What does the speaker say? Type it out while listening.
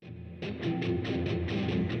All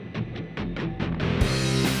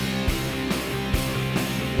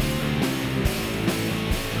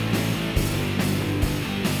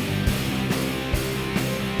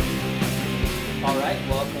right,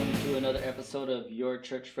 welcome to another episode of Your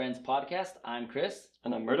Church Friends podcast. I'm Chris.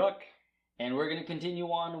 And I'm Murdoch. And we're going to continue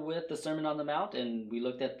on with the Sermon on the Mount. And we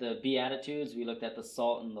looked at the Beatitudes, we looked at the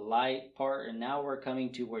salt and the light part, and now we're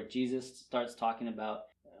coming to where Jesus starts talking about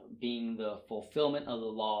being the fulfillment of the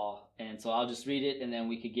law. And so I'll just read it, and then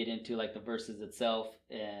we could get into like the verses itself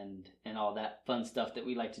and all that fun stuff that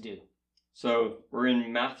we like to do. So we're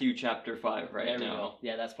in Matthew chapter 5 right There we now. go.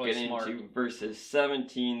 Yeah, that's probably Getting smart. into verses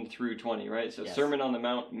 17 through 20, right? So Yes. Sermon on the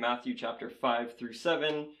Mount, Matthew chapter 5 through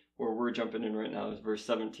 7, where we're jumping in right now is verse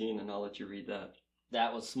 17, and I'll let you read that.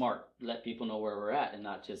 That was smart. Let people know where we're at and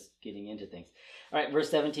not just getting into things. All right, verse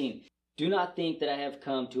 17. Do not think that I have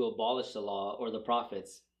come to abolish the law or the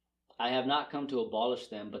prophets. I have not come to abolish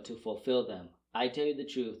them, but to fulfill them. I tell you the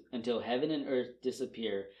truth, until heaven and earth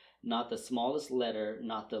disappear, not the smallest letter,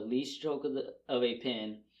 not the least stroke of a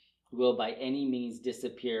pen will by any means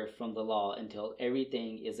disappear from the law until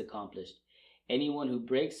everything is accomplished. Anyone who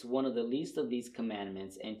breaks one of the least of these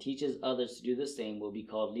commandments and teaches others to do the same will be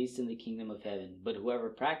called least in the kingdom of heaven. But whoever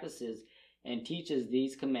practices and teaches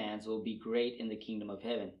these commands will be great in the kingdom of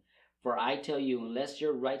heaven. For I tell you, unless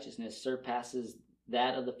your righteousness surpasses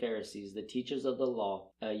that of the Pharisees, the teachers of the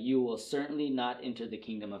law, you will certainly not enter the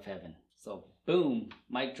kingdom of heaven. So, boom,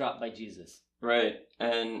 mic drop by Jesus. Right,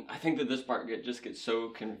 and I think that this part just gets so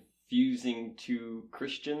confusing to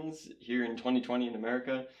Christians here in 2020 in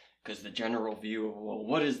America, because the general view of, well,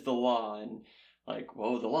 what is the law? And like,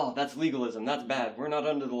 well, the law, that's legalism, that's bad, we're not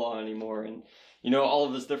under the law anymore. And, you know, all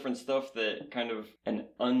of this different stuff that kind of an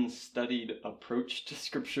unstudied approach to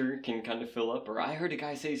scripture can kind of fill up. Or I heard a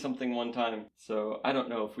guy say something one time, so I don't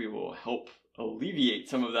know if we will help alleviate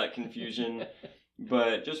some of that confusion.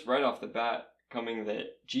 But just right off the bat, coming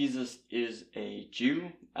that Jesus is a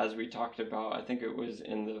Jew, as we talked about, I think it was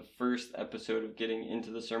in the first episode of getting into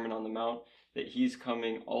the Sermon on the Mount, that he's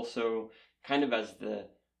coming also kind of as the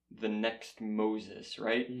next Moses,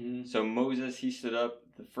 right? Mm-hmm. So Moses, he stood up,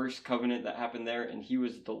 the first covenant that happened there, and he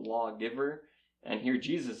was the lawgiver. And here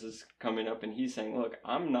Jesus is coming up and he's saying, look,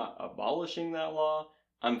 I'm not abolishing that law,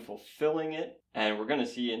 I'm fulfilling it. And we're going to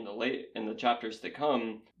see in the chapters to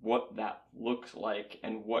come what that looks like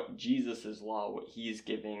and what Jesus' law, what he's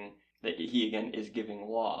giving, that he again is giving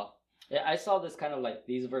law. Yeah, I saw this kind of like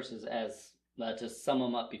these verses as, to sum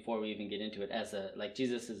them up before we even get into it, as a like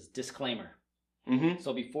Jesus' disclaimer. Mm-hmm.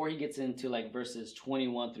 So before he gets into like verses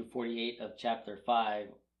 21 through 48 of chapter 5,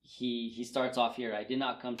 he starts off here, I did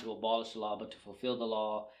not come to abolish the law, but to fulfill the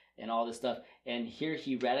law, and all this stuff. And here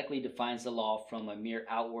he radically defines the law from a mere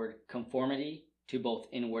outward conformity to both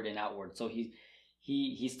inward and outward. So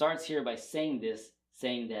he starts here by saying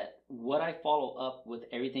that what I follow up with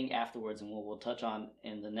everything afterwards, and what we'll touch on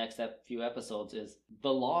in the next few episodes, is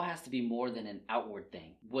the law has to be more than an outward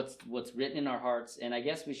thing. What's written in our hearts, and I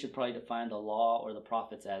guess we should probably define the law or the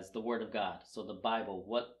prophets as the Word of God. So the Bible,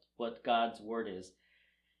 what God's Word is.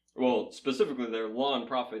 Well, specifically their law and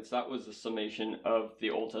prophets, that was the summation of the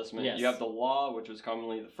Old Testament. Yes. You have the law, which was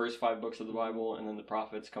commonly the first 5 books of the Bible, and then the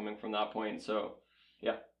prophets coming from that point. So,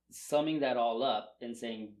 yeah. Summing that all up and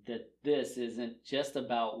saying that this isn't just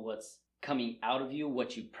about what's coming out of you,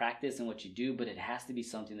 what you practice and what you do, but it has to be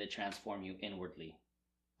something that transforms you inwardly.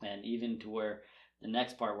 And even to where the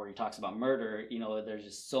next part where he talks about murder, you know, there's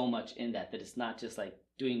just so much in that it's not just like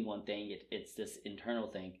doing one thing, it's this internal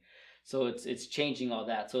thing. So it's changing all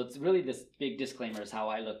that. So it's really this big disclaimer is how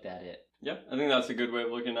I looked at it. Yeah, I think that's a good way of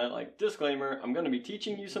looking at it. Like, disclaimer, I'm going to be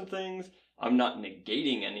teaching you some things. I'm not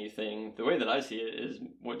negating anything. The way that I see it is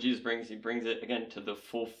what Jesus brings, he brings it, again, to the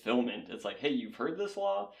fulfillment. It's like, hey, you've heard this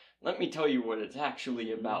law? Let me tell you what it's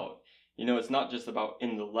actually about. You know, it's not just about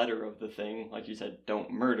in the letter of the thing, like you said, don't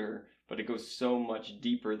murder, but it goes so much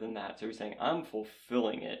deeper than that. So he's saying, I'm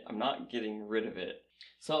fulfilling it. I'm not getting rid of it.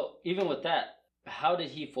 So even with that, how did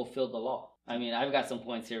he fulfill the law? I mean, I've got some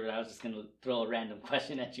points here, but I was just going to throw a random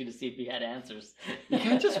question at you to see if you had answers. You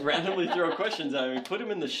can't just randomly throw questions at me. Put them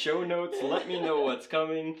in the show notes. Let me know what's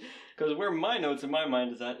coming. Because where my notes in my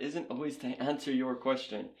mind is at isn't always to answer your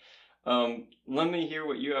question. Let me hear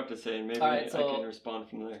what you have to say, and maybe I can respond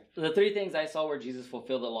from there. The 3 things I saw where Jesus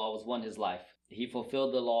fulfilled the law was 1, his life. He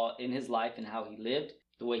fulfilled the law in his life and how he lived,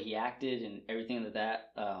 the way he acted and everything like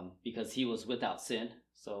that, because he was without sin.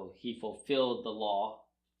 So he fulfilled the law.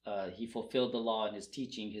 He fulfilled the law in his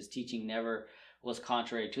teaching. His teaching never was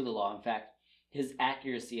contrary to the law. In fact, his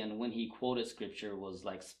accuracy on when he quoted scripture was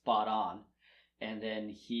like spot on. And then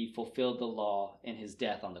he fulfilled the law in his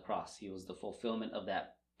death on the cross. He was the fulfillment of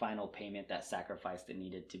that final payment, that sacrifice that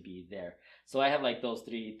needed to be there. So I have like those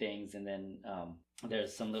three things, and then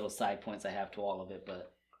there's some little side points I have to all of it.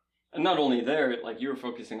 But and not only there, like you were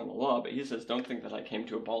focusing on the law, but he says, don't think that I came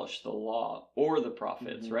to abolish the law or the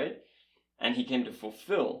prophets, Mhm. right? And he came to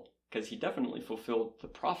fulfill, because he definitely fulfilled the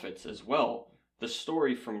prophets as well. The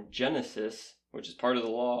story from Genesis, which is part of the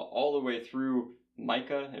law, all the way through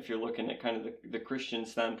Micah, if you're looking at kind of the Christian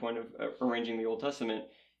standpoint of arranging the Old Testament,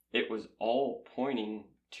 it was all pointing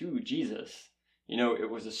to Jesus. You know, it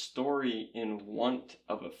was a story in want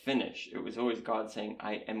of a finish. It was always God saying,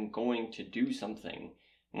 I am going to do something.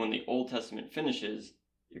 And when the Old Testament finishes,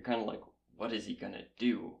 you're kind of like, what is he going to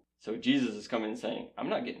do? So Jesus is coming and saying, I'm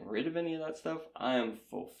not getting rid of any of that stuff. I am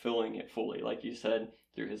fulfilling it fully. Like you said,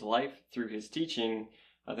 through his life, through his teaching.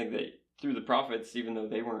 I think that through the prophets, even though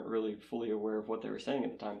they weren't really fully aware of what they were saying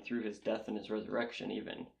at the time, through his death and his resurrection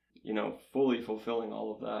even, you know, fully fulfilling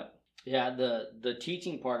all of that. yeah, the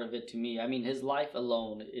teaching part of it to me, I mean, his life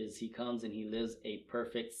alone is he comes and he lives a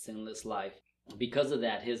perfect, sinless life. Because of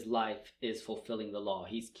that, his life is fulfilling the law.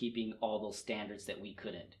 He's keeping all those standards that we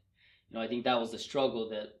couldn't. You know, I think that was the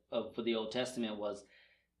struggle for the Old Testament was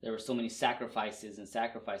there were so many sacrifices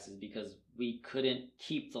because we couldn't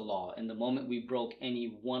keep the law. And the moment we broke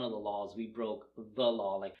any one of the laws, we broke the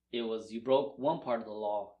law. Like it was, you broke one part of the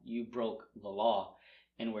law, you broke the law.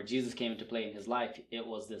 And where Jesus came into play in his life, it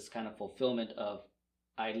was this kind of fulfillment of,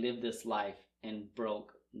 I lived this life and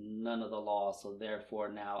broke none of the law. So therefore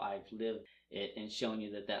now I've lived it and shown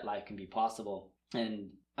you that life can be possible. And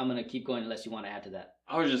I'm going to keep going unless you want to add to that.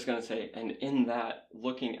 I was just going to say, and in that,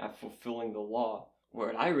 looking at fulfilling the law,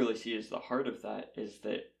 what I really see as the heart of that is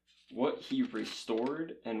that what he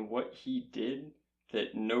restored and what he did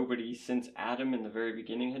that nobody since Adam in the very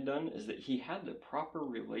beginning had done is that he had the proper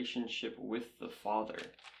relationship with the Father.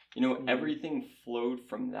 You know, everything flowed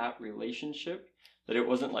from that relationship, that it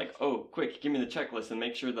wasn't like, oh, quick, give me the checklist and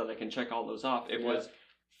make sure that I can check all those off. It was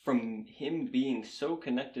from him being so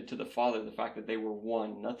connected to the Father, the fact that they were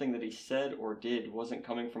one, nothing that he said or did wasn't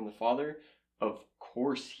coming from the Father. Of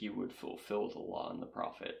course he would fulfill the law and the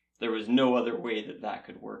prophet. There was no other way that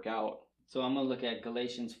could work out. So I'm going to look at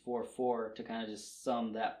Galatians 4:4 to kind of just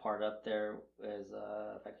sum that part up there, as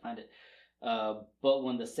if I can find it. But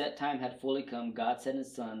when the set time had fully come, God sent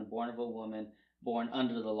his son, born of a woman, born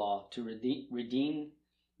under the law, to redeem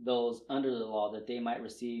those under the law, that they might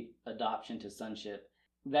receive adoption to sonship.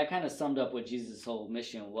 That kind of summed up what Jesus' whole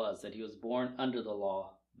mission was, that he was born under the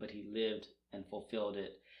law, but he lived and fulfilled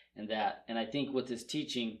it. And I think with his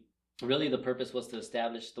teaching, really the purpose was to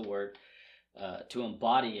establish the word, to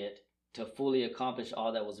embody it, to fully accomplish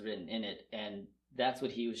all that was written in it. And that's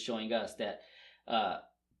what he was showing us, that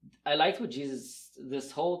I liked what Jesus,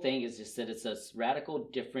 this whole thing is just that it's a radical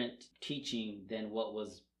different teaching than what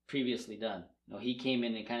was previously done. You know, he came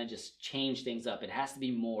in and kind of just changed things up. It has to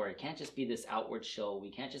be more. It can't just be this outward show.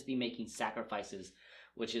 We can't just be making sacrifices,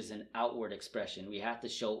 which is an outward expression. We have to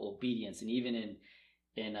show obedience. And even in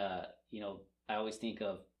you know, I always think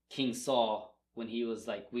of King Saul when he was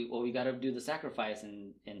like, we got to do the sacrifice,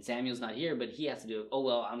 and Samuel's not here, but he has to do it. Oh,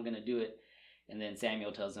 well, I'm going to do it. And then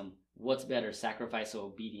Samuel tells him, what's better, sacrifice or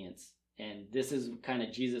obedience? And this is kind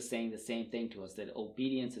of Jesus saying the same thing to us, that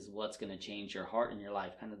obedience is what's going to change your heart and your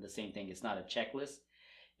life. Kind of the same thing. It's not a checklist.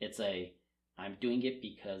 It's I'm doing it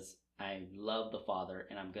because I love the Father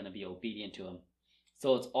and I'm going to be obedient to him.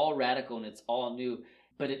 So it's all radical and it's all new,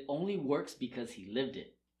 but it only works because he lived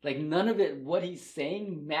it. Like none of it, what he's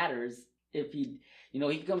saying matters if he, you know,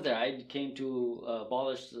 he comes there, I came to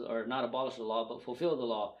not abolish the law, but fulfill the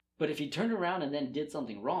law. But if he turned around and then did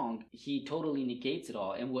something wrong, he totally negates it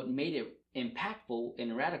all. And what made it impactful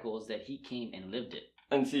and radical is that he came and lived it.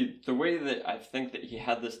 And see, the way that I think that he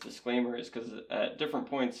had this disclaimer is because at different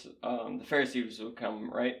points, the Pharisees would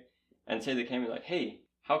come, right? And say they came and like, hey,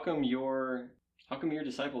 how come your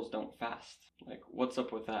disciples don't fast? Like, what's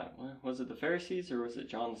up with that? Was it the Pharisees or was it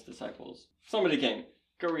John's disciples? Somebody came.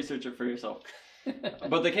 Go research it for yourself.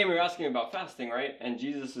 But they came and were asking about fasting, right? And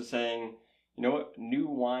Jesus is saying, you know what? New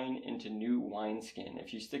wine into new wineskin.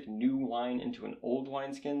 If you stick new wine into an old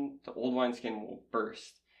wineskin, the old wineskin will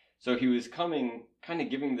burst. So he was coming, kind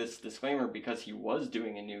of giving this disclaimer because he was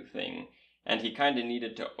doing a new thing. And he kind of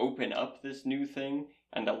needed to open up this new thing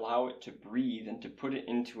and allow it to breathe and to put it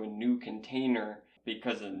into a new container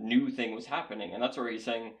because a new thing was happening. And that's where he's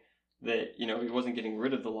saying that, you know, he wasn't getting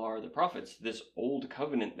rid of the law or the prophets, this old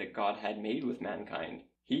covenant that God had made with mankind.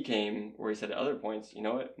 He came where he said at other points, you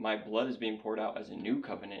know what, my blood is being poured out as a new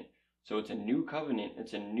covenant. So it's a new covenant,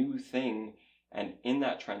 it's a new thing. And in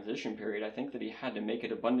that transition period, I think that he had to make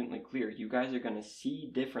it abundantly clear, you guys are going to see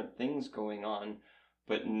different things going on,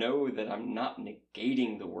 but know that I'm not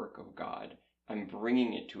negating the work of God. I'm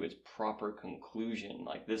bringing it to its proper conclusion.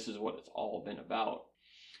 Like, this is what it's all been about.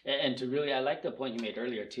 And to really, I like the point you made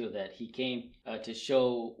earlier too, that he came to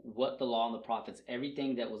show what the law and the prophets,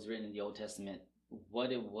 everything that was written in the Old Testament,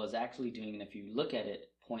 what it was actually doing. And if you look at it,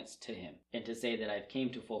 points to him. And to say that I've came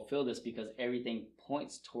to fulfill this because everything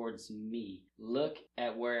points towards me. Look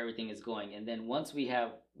at where everything is going. And then once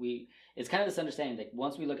it's kind of this understanding that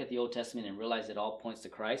once we look at the Old Testament and realize it all points to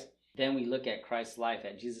Christ, then we look at Christ's life,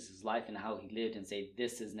 at Jesus' life and how he lived, and say,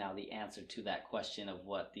 this is now the answer to that question of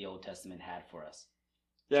what the Old Testament had for us.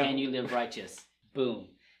 Yeah. Can you live righteous? Boom.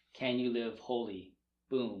 Can you live holy?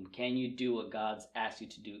 Boom. Can you do what God's asked you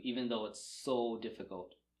to do, even though it's so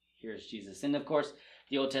difficult? Here's Jesus. And of course,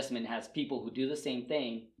 the Old Testament has people who do the same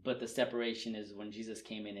thing, but the separation is when Jesus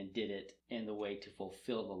came in and did it in the way to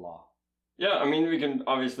fulfill the law. Yeah, I mean, we can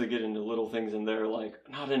obviously get into little things in there, like,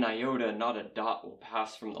 not an iota, not a dot will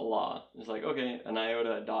pass from the law. It's like, okay, an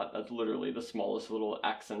iota, a dot, that's literally the smallest little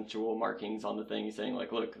accentual markings on the thing, saying,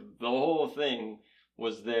 like, look, the whole thing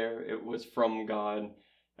was there, it was from God,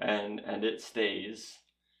 and it stays.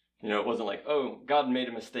 You know, it wasn't like, oh, God made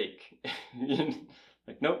a mistake.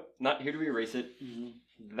 Like, nope, not here to erase it.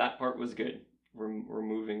 Mm-hmm. That part was good. We're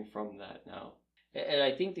moving from that now. And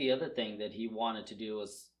I think the other thing that he wanted to do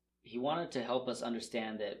was he wanted to help us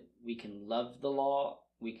understand that we can love the law,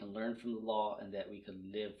 we can learn from the law, and that we could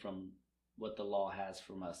live from what the law has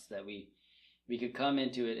from us. That we could come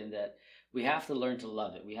into it, and that we have to learn to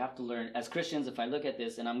love it. We have to learn, as Christians, if I look at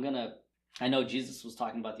this, and I know Jesus was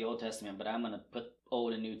talking about the Old Testament, but I'm going to put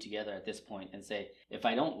old and new together at this point and say, if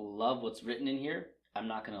I don't love what's written in here, I'm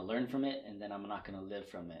not going to learn from it, and then I'm not going to live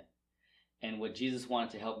from it. And what Jesus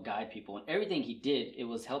wanted to help guide people, and everything he did, it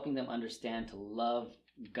was helping them understand to love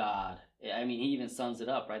God. I mean, he even sums it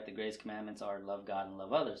up, right? The greatest commandments are love God and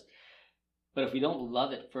love others. But if we don't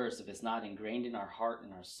love it first, if it's not ingrained in our heart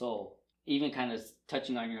and our soul, even kind of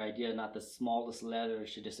touching on your idea, not the smallest letter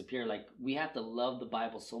should disappear. Like, we have to love the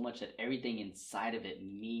Bible so much that everything inside of it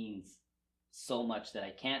means so much that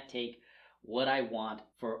I can't take what I want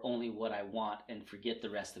for only what I want and forget the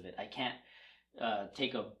rest of it. I can't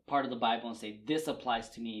take a part of the Bible and say, this applies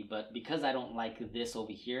to me, but because I don't like this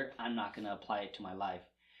over here, I'm not going to apply it to my life.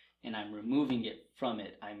 And I'm removing it from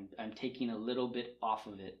it. I'm taking a little bit off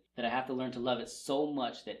of it. That I have to learn to love it so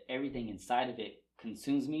much that everything inside of it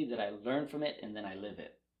consumes me, that I learn from it, and then I live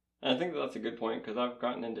it. And I think that's a good point, because I've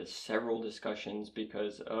gotten into several discussions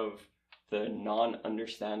because of the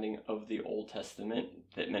non-understanding of the Old Testament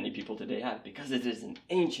that many people today have, because it is an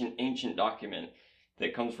ancient document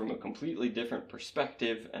that comes from a completely different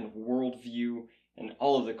perspective and worldview and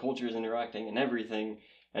all of the cultures interacting and everything,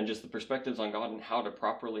 and just the perspectives on God and how to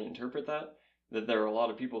properly interpret that there are a lot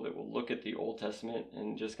of people that will look at the Old Testament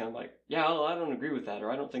and just kind of like, yeah, well, I don't agree with that,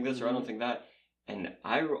 or I don't think this, or I don't think that. And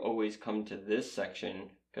I always come to this section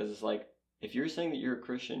because it's like, if you're saying that you're a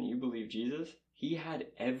Christian, you believe Jesus, he had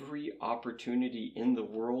every opportunity in the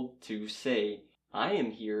world to say, I am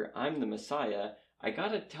here, I'm the Messiah. I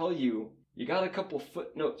gotta tell you, you got a couple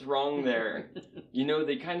footnotes wrong there. You know,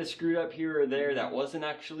 they kind of screwed up here or there. That wasn't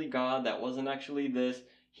actually God. That wasn't actually this.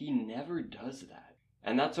 He never does that.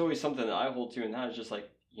 And that's always something that I hold to, and that is just like,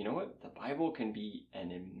 you know what? The Bible can be an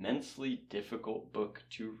immensely difficult book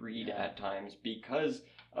to read at times because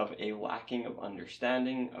of a lacking of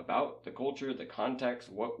understanding about the culture, the context,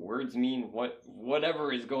 what words mean,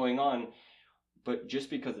 whatever is going on. But just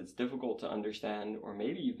because it's difficult to understand, or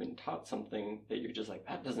maybe you've been taught something that you're just like,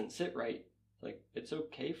 that doesn't sit right. Like, it's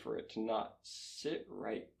okay for it to not sit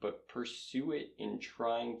right, but pursue it in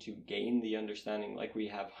trying to gain the understanding like we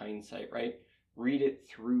have hindsight, right? Read it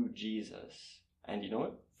through Jesus. And you know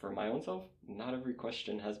what? For my own self, not every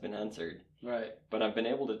question has been answered. Right. But I've been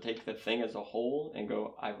able to take the thing as a whole and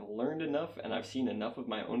go, I've learned enough and I've seen enough of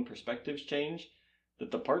my own perspectives change that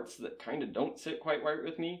the parts that kind of don't sit quite right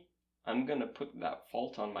with me, I'm going to put that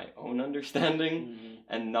fault on my own understanding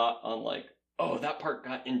and not on like, oh, that part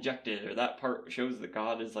got injected or that part shows that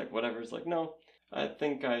God is like whatever. It's like, no, I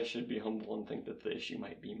think I should be humble and think that the issue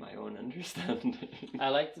might be my own understanding. I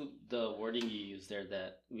like the wording you use there,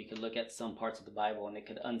 that we could look at some parts of the Bible and it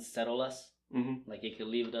could unsettle us. Mm-hmm. Like it could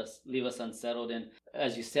leave us unsettled. And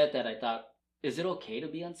as you said that, I thought, is it okay to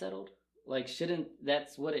be unsettled? Like,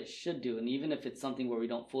 that's what it should do. And even if it's something where we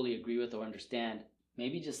don't fully agree with or understand,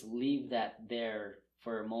 maybe just leave that there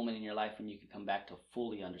for a moment in your life when you can come back to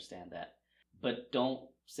fully understand that. But don't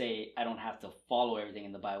say, I don't have to follow everything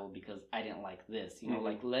in the Bible because I didn't like this. You know,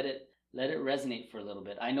 like let it resonate for a little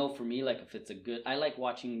bit. I know for me, like if it's I like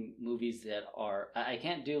watching movies that I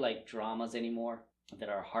can't do like dramas anymore that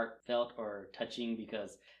are heartfelt or touching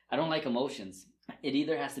because I don't like emotions. it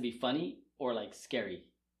either has to be funny or like scary.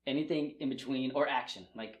 Anything in between, or action,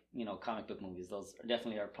 like, comic book movies. Those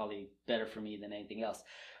definitely are probably better for me than anything else.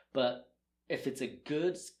 But if it's a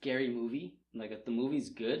good scary movie, like if the movie's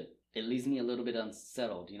good, it leaves me a little bit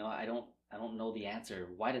unsettled. I don't know the answer.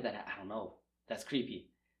 Why did that? I don't know. That's creepy.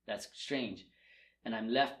 That's strange. And I'm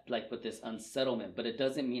left like with this unsettlement. But it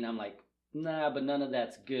doesn't mean I'm like, nah, but none of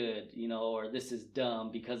that's good, or this is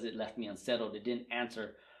dumb because it left me unsettled. It didn't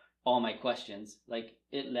answer all my questions. Like,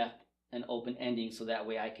 it left an open ending so that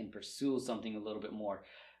way I can pursue something a little bit more.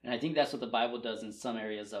 And I think that's what the Bible does in some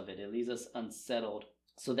areas of it. It leaves us unsettled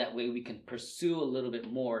so that way we can pursue a little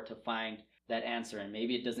bit more to find that answer. And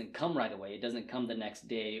maybe it doesn't come right away. It doesn't come the next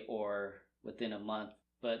day or within a month.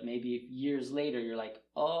 But maybe years later, you're like,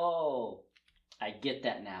 oh, I get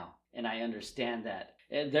that now. And I understand that.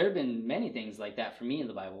 And there have been many things like that for me in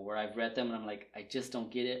the Bible where I've read them and I'm like, I just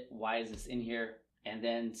don't get it. Why is this in here? And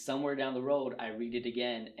then somewhere down the road, I read it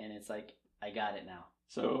again, and it's like, I got it now.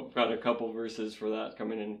 So I've got a couple verses for that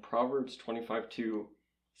coming in. Proverbs 25:2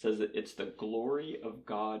 says that it's the glory of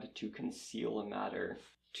God to conceal a matter.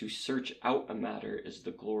 To search out a matter is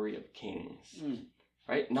the glory of kings.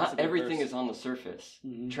 Right? Not everything is on the surface.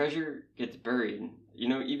 Mm-hmm. Treasure gets buried.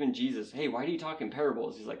 Even Jesus, hey, why do you talk in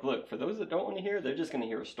parables? He's like, look, for those that don't want to hear, they're just going to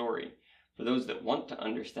hear a story. For those that want to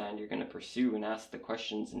understand, you're going to pursue and ask the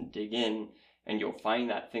questions and dig in. And you'll find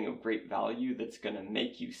that thing of great value that's going to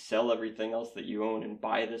make you sell everything else that you own and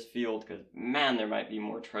buy this field, because, man, there might be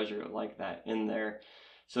more treasure like that in there.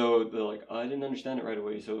 So they're like, oh, I didn't understand it right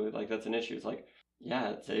away, so, like, that's an issue. It's like,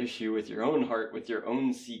 yeah, it's an issue with your own heart, with your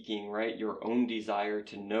own seeking, right? Your own desire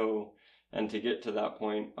to know and to get to that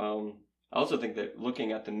point. I also think that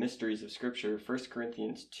looking at the mysteries of Scripture, 1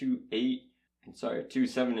 Corinthians 2:7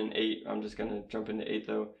 and 8, I'm just going to jump into 8,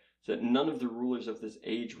 though, that none of the rulers of this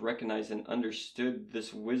age recognized and understood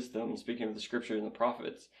this wisdom, speaking of the Scripture and the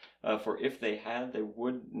prophets, for if they had, they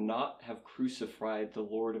would not have crucified the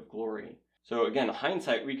Lord of glory. So again,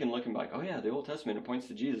 hindsight, we can look and be like, oh yeah, the Old Testament, it points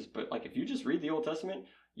to Jesus. But like, if you just read the Old Testament,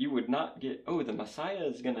 you would not get, oh, the Messiah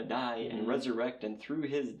is going to die and resurrect, and through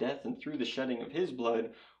his death and through the shedding of his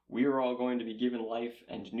blood, we are all going to be given life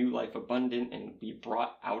and new life abundant and be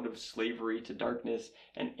brought out of slavery to darkness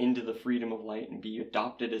and into the freedom of light and be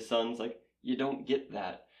adopted as sons. Like, you don't get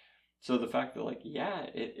that. So the fact that, like, yeah,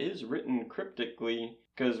 it is written cryptically,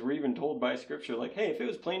 because we're even told by Scripture, like, hey, if it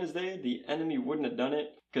was plain as day, the enemy wouldn't have done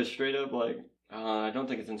it. Because straight up, like, I don't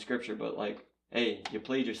think it's in Scripture, but like, hey, you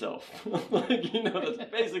played yourself. Like,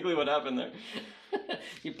 that's basically what happened there.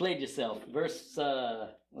 You played yourself. Verse,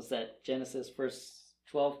 what's that? Genesis, verse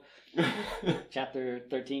 12, chapter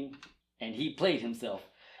 13, and he played himself.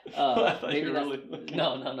 Maybe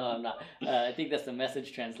no, I'm not. I think that's the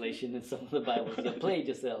Message translation in some of the Bibles. You played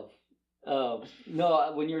yourself.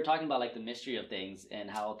 No, when you were talking about like the mystery of things and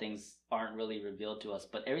how things aren't really revealed to us,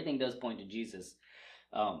 but everything does point to Jesus.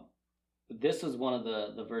 This was one of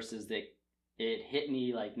the verses that it hit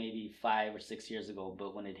me like maybe 5 or 6 years ago,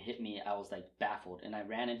 but when it hit me, I was like baffled, and I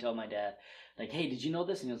ran and told my dad, like, hey, did you know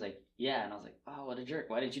this? And he was like, yeah. And I was like, oh, what a jerk.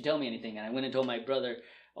 Why didn't you tell me anything? And I went and told my brother,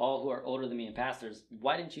 all who are older than me and pastors,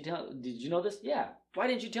 did you know this? Yeah. Why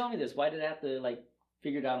didn't you tell me this? Why did I have to like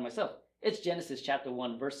figure it out on myself? It's Genesis chapter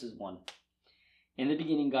 1, verses 1. In the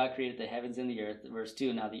beginning, God created the heavens and the earth. Verse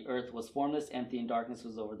 2, now the earth was formless, empty, and darkness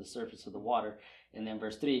was over the surface of the water. And then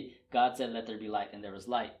verse 3, God said, let there be light, and there was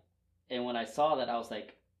light. And when I saw that, I was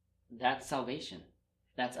like, that's salvation.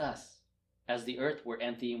 That's us. As the earth, we're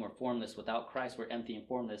empty and we're formless. Without Christ, we're empty and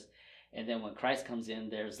formless. And then when Christ comes in,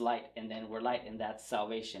 there's light, and then we're light, and that's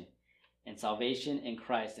salvation. And salvation in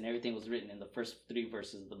Christ, and everything was written in the first 3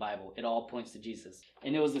 verses of the Bible. It all points to Jesus.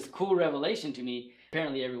 And it was this cool revelation to me.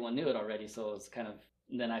 Apparently everyone knew it already, so it's kind of,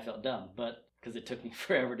 then I felt dumb, but because it took me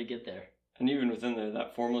forever to get there. And even within there,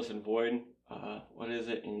 that formless and void, what is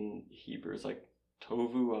it in Hebrew? It's like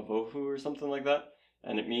tovu avohu or something like that.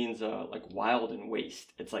 And it means like wild and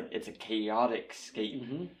waste. It's like, it's a chaotic scape.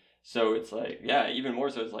 Mm-hmm. So it's like, yeah, even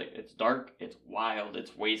more so, it's like, it's dark, it's wild,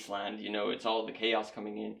 it's wasteland, it's all the chaos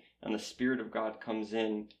coming in. And the Spirit of God comes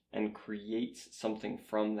in and creates something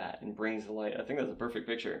from that and brings the light. I think that's a perfect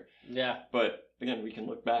picture. Yeah. But again, we can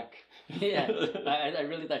look back. Yeah, I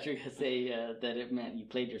really thought you were going to say that it meant you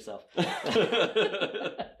played yourself.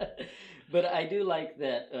 But I do like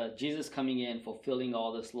that Jesus coming in, fulfilling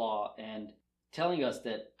all this law and telling us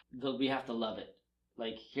that we have to love it.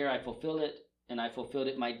 Like, here I fulfill it, and I fulfilled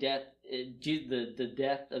it. My death, the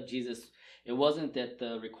death of Jesus, it wasn't that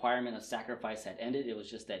the requirement of sacrifice had ended. It was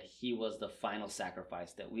just that he was the final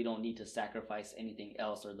sacrifice, that we don't need to sacrifice anything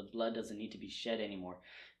else, or the blood doesn't need to be shed anymore,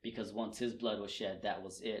 because once his blood was shed, that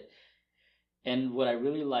was it. And what I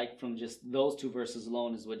really like from just those two verses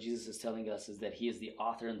alone is what Jesus is telling us is that he is the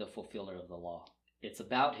author and the fulfiller of the law. It's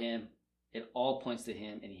about him. It all points to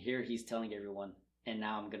him. And here he's telling everyone, and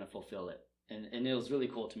now I'm going to fulfill it. And it was really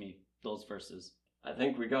cool to me, those verses. I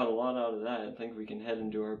think we got a lot out of that. I think we can head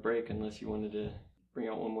into our break unless you wanted to bring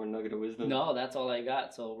out one more nugget of wisdom. No, that's all I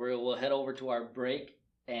got. So we'll head over to our break.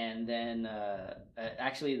 And then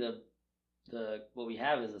actually the what we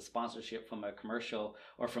have is a sponsorship from a commercial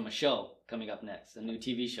or from a show coming up next, a new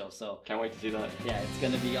TV show. So can't wait to see that. Yeah, it's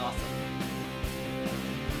going to be awesome.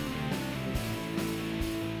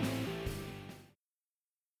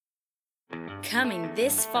 Coming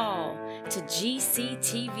this fall to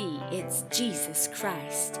GCTV, it's Jesus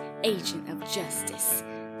Christ, Agent of Justice.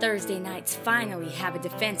 Thursday nights finally have a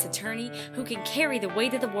defense attorney who can carry the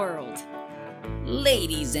weight of the world.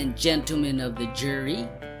 Ladies and gentlemen of the jury,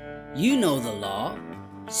 you know the law,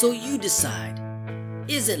 so you decide.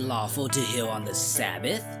 Is it lawful to heal on the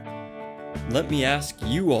Sabbath? Let me ask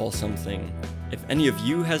you all something. If any of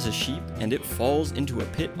you has a sheep and it falls into a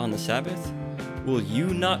pit on the Sabbath, will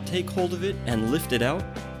you not take hold of it and lift it out?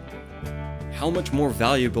 How much more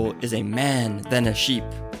valuable is a man than a sheep?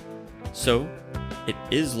 So, it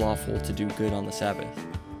is lawful to do good on the Sabbath.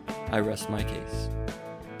 I rest my case.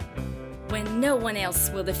 When no one else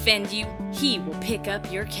will defend you, he will pick up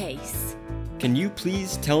your case. Can you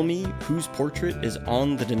please tell me whose portrait is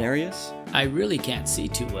on the denarius? I really can't see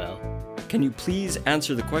too well. Can you please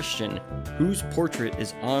answer the question, whose portrait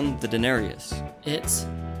is on the denarius? It's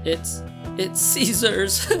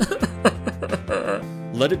Caesar's.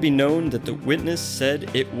 Let it be known that the witness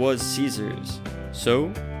said it was Caesar's.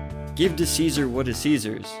 So, give to Caesar what is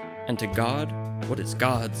Caesar's, and to God what is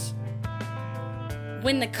God's.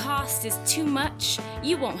 When the cost is too much,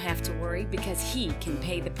 you won't have to worry because he can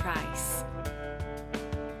pay the price.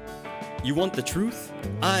 You want the truth?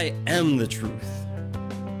 I am the truth.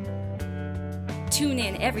 Tune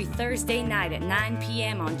in every Thursday night at 9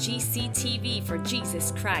 p.m. on GCTV for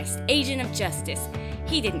Jesus Christ, Agent of Justice.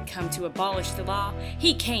 He didn't come to abolish the law,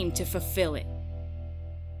 he came to fulfill it.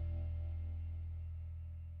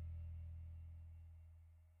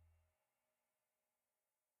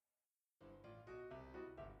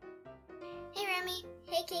 Hey Remy.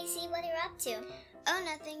 Hey Casey, what are you up to? Oh,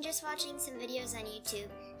 nothing, just watching some videos on YouTube.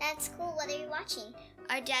 That's cool, what are you watching?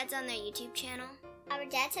 Our dads on their YouTube channel. Our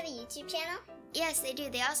dads have a YouTube channel? Yes, they do.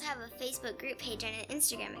 They also have a Facebook group page and an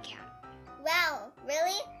Instagram account. Wow,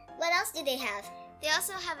 really? What else do they have? They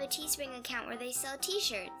also have a Teespring account where they sell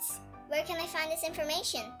t-shirts. Where can I find this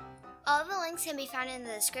information? All the links can be found in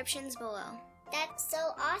the descriptions below. That's so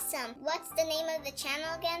awesome. What's the name of the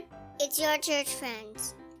channel again? It's Your Church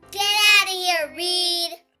Friends. Get out of here,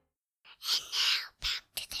 Reed! And now, back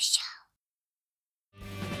to the show.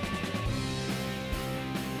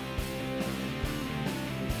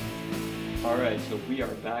 Alright, so we are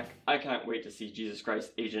back. I can't wait to see Jesus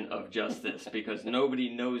Christ, Agent of Justice, because nobody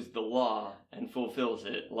knows the law and fulfills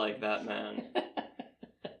it like that man.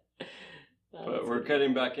 But we're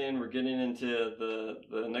cutting back in. We're getting into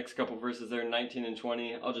the next couple verses there, 19 and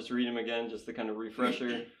 20. I'll just read them again, just the kind of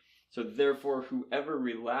refresher. So therefore, whoever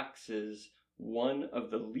relaxes one of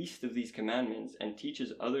the least of these commandments and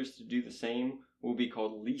teaches others to do the same will be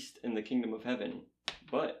called least in the kingdom of heaven.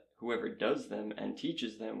 But whoever does them and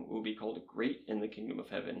teaches them will be called great in the kingdom of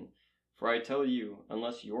heaven. For I tell you,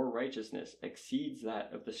 unless your righteousness exceeds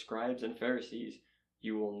that of the scribes and Pharisees,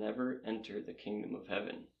 you will never enter the kingdom of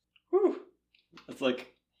heaven. Whew! It's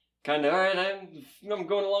like, kind of, alright, I'm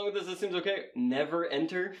going along with this, it seems okay. Never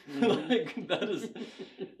enter? Like, that is,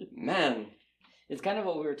 man. It's kind of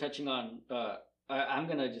what we were touching on. I'm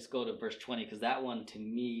going to just go to verse 20 because that one to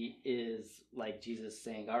me is like Jesus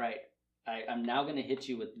saying, all right, I'm now going to hit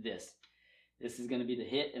you with this. This is going to be the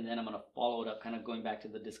hit, and then I'm going to follow it up, kind of going back to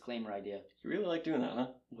the disclaimer idea. You really like doing that, huh?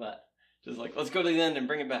 What? Just like, let's go to the end and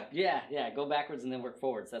bring it back. Yeah, go backwards and then work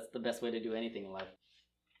forwards. That's the best way to do anything in life.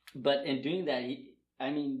 But in doing that,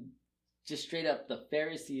 just straight up, the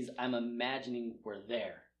Pharisees, I'm imagining were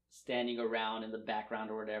there, standing around in the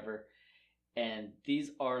background or whatever. And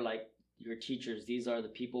these are like your teachers. These are the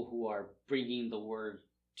people who are bringing the word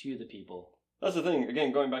to the people. That's the thing.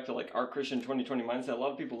 Again, going back to like our Christian 2020 mindset, a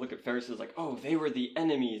lot of people look at Pharisees like, oh, they were the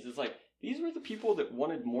enemies. It's like, these were the people that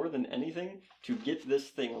wanted more than anything to get this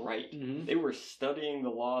thing right. Mm-hmm. They were studying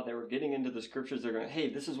the law. They were getting into the scriptures. They're going,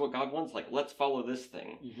 hey, this is what God wants. Like, let's follow this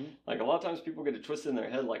thing. Mm-hmm. Like, a lot of times people get it twisted in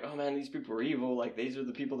their head. Like, oh, man, these people are evil. Like, these are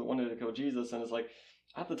the people that wanted to kill Jesus. And it's like,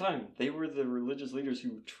 at the time, they were the religious leaders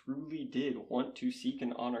who truly did want to seek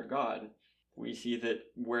and honor God. we see that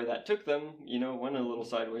where that took them, went a little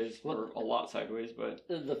sideways, or a lot sideways, but...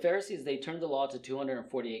 The Pharisees, they turned the law to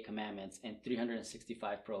 248 commandments and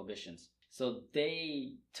 365 prohibitions. So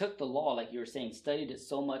they took the law, like you were saying, studied it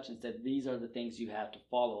so much and said, these are the things you have to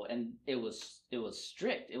follow. And it was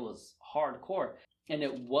strict. It was hardcore. And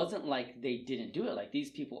it wasn't like they didn't do it. Like,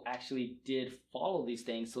 these people actually did follow these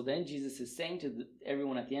things. So then Jesus is saying to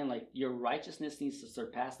everyone at the end, like, your righteousness needs to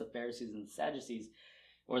surpass the Pharisees and the Sadducees,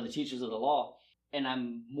 or the teachers of the law. And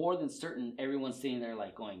I'm more than certain everyone's sitting there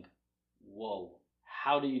like going, whoa,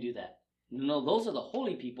 how do you do that? No, those are the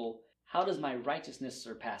holy people. How does my righteousness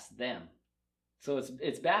surpass them? So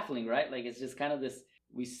it's baffling, right? Like, it's just kind of this,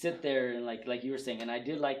 we sit there and like you were saying, and I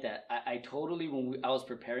did like that. I totally, I was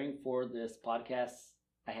preparing for this podcast,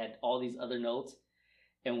 I had all these other notes.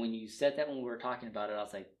 And when you said that, when we were talking about it, I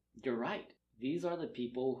was like, you're right. These are the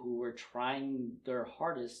people who were trying their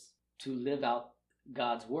hardest to live out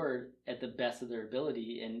God's word at the best of their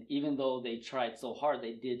ability. And even though they tried so hard,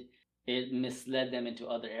 it misled them into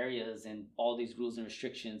other areas, and all these rules and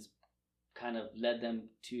restrictions kind of led them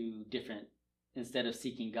to different, instead of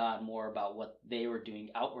seeking God, more about what they were doing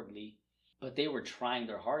outwardly. But they were trying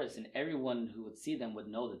their hardest, and everyone who would see them would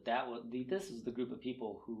know this is the group of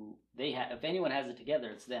people who they have. If anyone has it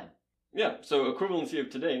together, it's them. Yeah, so equivalency of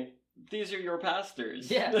today, these are your pastors.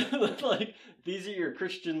 Yeah. Like, these are your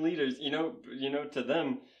Christian leaders, to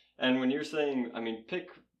them. And when you're saying, pick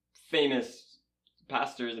famous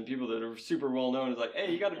pastors and people that are super well known, it's like,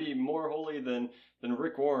 hey, you got to be more holy than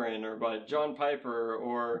Rick Warren, or by John Piper,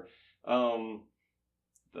 or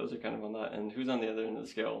those are kind of on that. And who's on the other end of the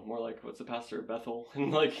scale? More like, what's the pastor of Bethel?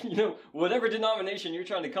 And whatever denomination you're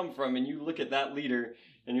trying to come from, and you look at that leader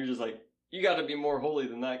and you're just like, you got to be more holy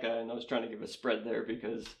than that guy. And I was trying to give a spread there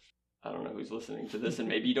because I don't know who's listening to this, and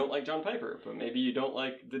maybe you don't like John Piper, but maybe you don't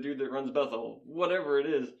like the dude that runs Bethel, whatever it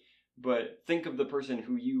is. But think of the person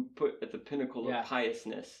who you put at the pinnacle of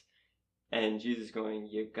piousness, and Jesus going,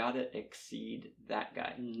 you gotta exceed that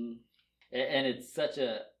guy. Mm-hmm. And it's such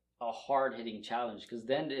a hard-hitting challenge, because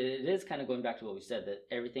then it is kind of going back to what we said, that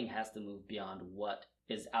everything has to move beyond what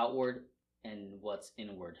is outward and what's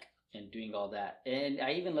inward, and doing all that. And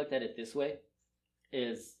I even looked at it this way,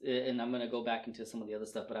 and I'm going to go back into some of the other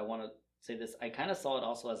stuff, but I want to say this. I kind of saw it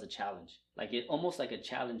also as a challenge, almost like a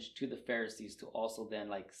challenge to the Pharisees to also then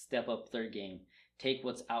step up their game, take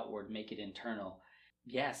what's outward, make it internal.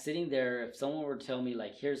 Yeah, sitting there, if someone were to tell me,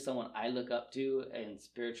 here's someone I look up to in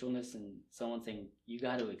spiritualness, and someone saying, you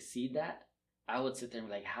got to exceed that, I would sit there and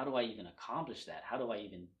be like, how do I even accomplish that? How do I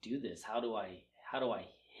even do this? How do I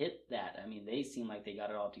hit that? They seem like they got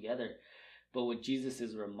it all together. But what Jesus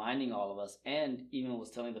is reminding all of us, and even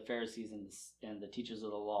was telling the Pharisees and the teachers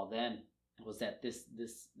of the law then, was that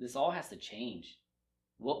this all has to change.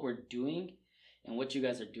 What we're doing and what you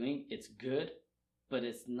guys are doing, it's good, but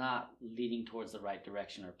it's not leading towards the right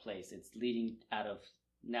direction or place. It's leading out of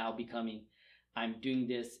now becoming, I'm doing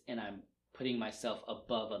this and I'm putting myself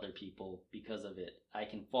above other people because of it. I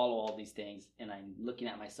can follow all these things, and I'm looking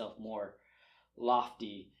at myself more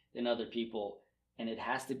lofty than other people. And it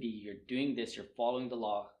has to be, you're doing this, you're following the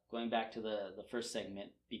law, going back to the first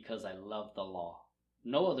segment, because I love the law.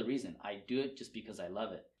 No other reason. I do it just because I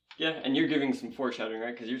love it. Yeah, and you're giving some foreshadowing,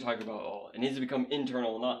 right? Because you're talking about, it needs to become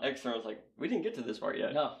internal, not external. It's like, we didn't get to this part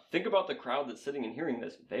yet. No. Think about the crowd that's sitting and hearing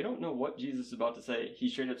this. They don't know what Jesus is about to say. He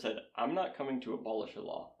straight up said, I'm not coming to abolish the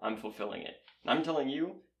law. I'm fulfilling it. And I'm telling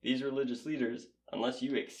you, these religious leaders, unless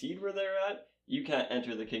you exceed where they're at, you can't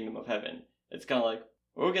enter the kingdom of heaven. It's kind of like,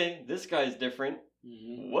 okay, this guy's different.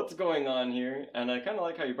 Mm-hmm. What's going on here? And I kind of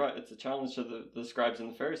like how you brought it's a challenge to the scribes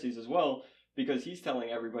and the Pharisees as well, because he's telling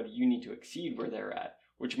everybody you need to exceed where they're at,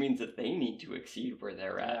 which means that they need to exceed where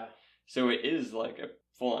they're at. Yeah. So it is like a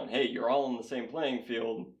full-on, hey, you're all on the same playing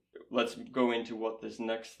field. Let's go into what this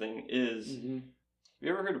next thing is. Mm-hmm. Have you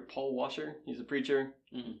ever heard of Paul Washer? He's a preacher.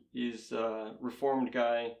 Mm-hmm. He's a Reformed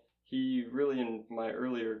guy. He really, in my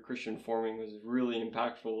earlier Christian forming, was really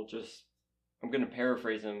impactful. Just, I'm going to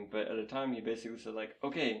paraphrase him, but at a time he basically said,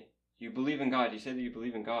 okay, you believe in God. You say that you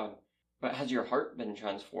believe in God, but has your heart been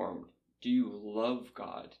transformed? Do you love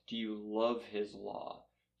God? Do you love His law?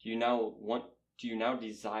 Do you now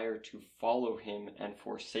desire to follow Him and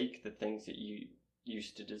forsake the things that you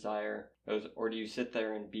used to desire? Or do you sit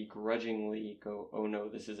there and begrudgingly go, oh no,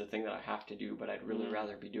 this is a thing that I have to do, but I'd really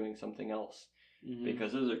rather be doing something else? Mm-hmm.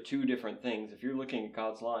 Because those are two different things. If you're looking at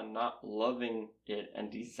God's law and not loving it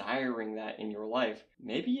and desiring that in your life,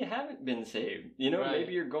 maybe you haven't been saved. Right.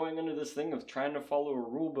 Maybe you're going under this thing of trying to follow a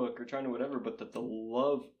rule book or trying to whatever, but that the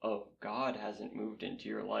love of God hasn't moved into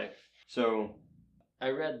your life. So I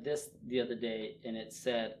read this the other day, and it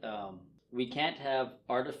said, We can't have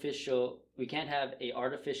a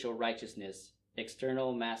artificial righteousness,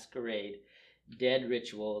 external masquerade, dead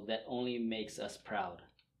ritual that only makes us proud.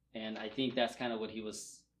 And I think that's kind of what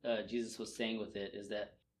Jesus was saying with it, is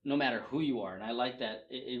that no matter who you are, and I like that,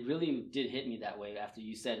 it really did hit me that way after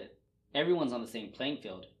you said it. Everyone's on the same playing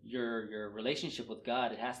field. Your relationship with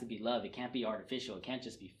God, it has to be love. It can't be artificial. It can't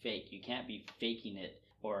just be fake. You can't be faking it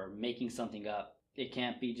or making something up. It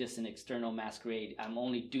can't be just an external masquerade. I'm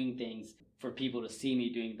only doing things for people to see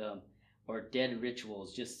me doing them, or dead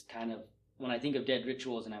rituals. Just kind of, when I think of dead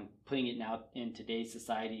rituals, and I'm putting it now in today's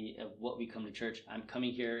society of what we come to church, I'm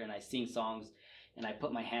coming here and I sing songs and I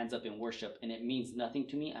put my hands up in worship, and it means nothing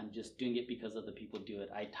to me. I'm just doing it because other people do it.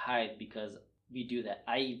 I tithe because we do that.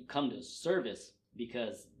 I come to service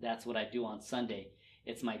because that's what I do on Sunday.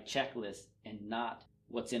 It's my checklist and not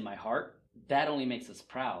what's in my heart. That only makes us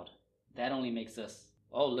proud. That only makes us,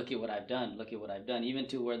 oh, look at what I've done. Look at what I've done. Even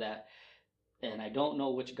to where that, and I don't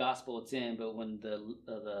know which gospel it's in, but when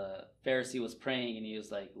the Pharisee was praying and he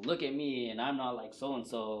was like, look at me and I'm not like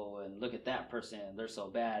so-and-so, and look at that person, they're so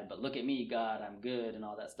bad, but look at me, God, I'm good, and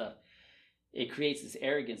all that stuff. It creates this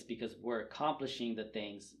arrogance because we're accomplishing the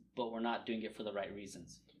things, but we're not doing it for the right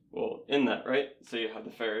reasons. Well, in that, right? So you have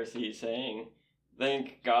the Pharisee saying,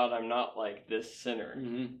 thank God I'm not like this sinner.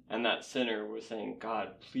 Mm-hmm. And that sinner was saying, God,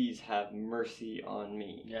 please have mercy on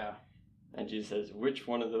me. Yeah. And Jesus says, which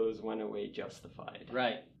one of those went away justified?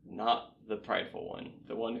 Right. Not the prideful one,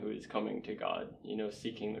 the one who is coming to God,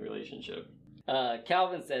 seeking the relationship.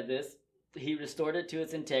 Calvin said this. He restored it to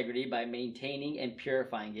its integrity by maintaining and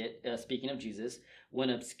purifying it, speaking of Jesus,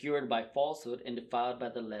 when obscured by falsehood and defiled by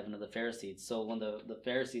the leaven of the Pharisees. So when the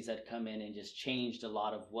Pharisees had come in and just changed a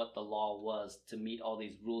lot of what the law was to meet all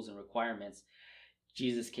these rules and requirements,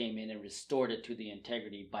 Jesus came in and restored it to the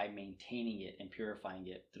integrity by maintaining it and purifying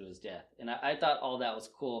it through his death. And I thought all that was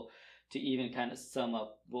cool to even kind of sum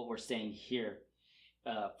up what we're saying here.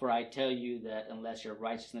 For I tell you that unless your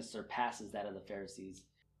righteousness surpasses that of the Pharisees.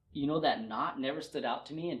 That not never stood out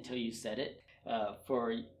to me until you said it.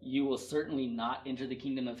 For you will certainly not enter the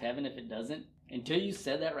kingdom of heaven if it doesn't. Until you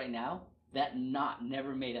said that right now, that not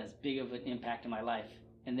never made as big of an impact in my life.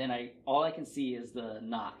 And then all I can see is the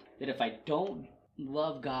not. That if I don't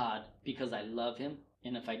love God because I love him,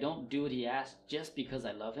 and if I don't do what he asks just because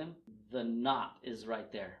I love him, the not is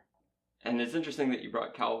right there. And it's interesting that you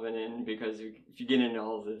brought Calvin in, because if you get into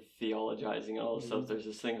all the theologizing and all this stuff, there's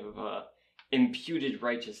this thing of imputed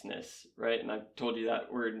righteousness, right? And I told you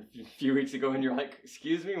that word a few weeks ago, and you're like,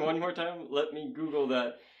 excuse me, one more time? Let me Google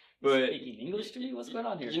that. But speaking English to you? What's going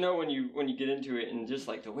on here? When you get into it, and just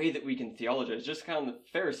like the way that we can theologize, just kind of the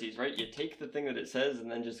Pharisees, right? You take the thing that it says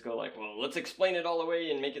and then just go like, well, let's explain it all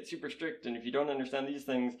away and make it super strict. And if you don't understand these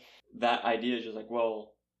things, that idea is just like,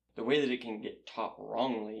 well, the way that it can get taught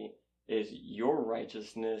wrongly is your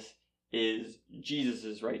righteousness is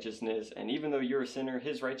Jesus's righteousness, and even though you're a sinner,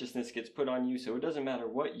 his righteousness gets put on you, so it doesn't matter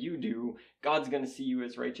what you do, God's going to see you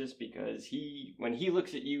as righteous, because when he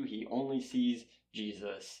looks at you, he only sees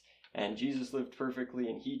Jesus. And Jesus lived perfectly,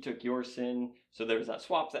 and he took your sin, so there was that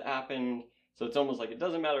swap that happened. So it's almost like it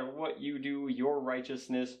doesn't matter what you do, your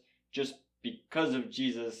righteousness, just because of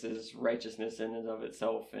Jesus' righteousness in and of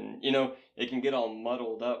itself. And, it can get all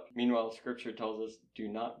muddled up. Meanwhile, Scripture tells us, do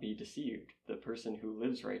not be deceived. The person who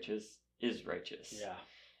lives righteous is righteous. Yeah.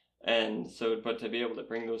 And so, but to be able to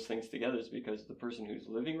bring those things together is because the person who's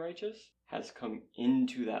living righteous has come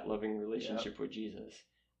into that loving relationship with Jesus.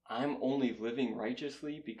 I'm only living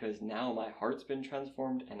righteously because now my heart's been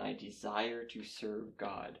transformed and I desire to serve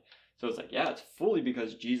God. So it's like, it's fully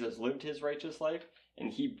because Jesus lived his righteous life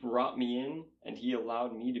and he brought me in and he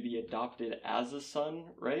allowed me to be adopted as a son,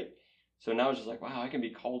 right? So now it's just like, wow, I can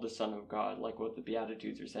be called a son of God, like what the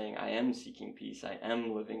Beatitudes are saying. I am seeking peace. I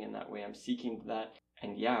am living in that way. I'm seeking that.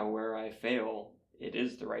 And where I fail, it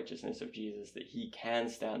is the righteousness of Jesus that he can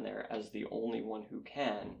stand there as the only one who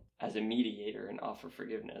can, as a mediator, and offer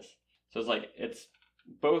forgiveness. So it's like, it's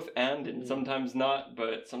both and sometimes not,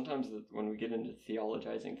 but sometimes when we get into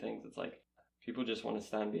theologizing things, it's like people just want to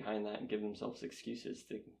stand behind that and give themselves excuses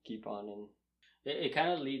to keep on. And it kind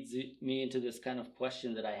of leads me into this kind of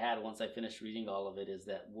question that I had once I finished reading all of it, is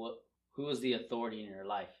that who is the authority in your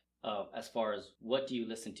life? As far as what do you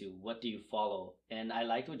listen to? What do you follow? And I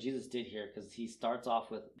liked what Jesus did here, because he starts off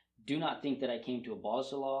with, do not think that I came to abolish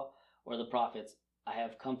the law or the prophets. I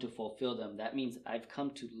have come to fulfill them. That means I've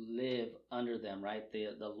come to live under them, right?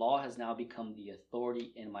 The law has now become the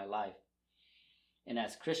authority in my life. And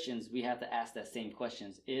as Christians, we have to ask that same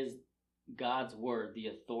questions. Is God's word the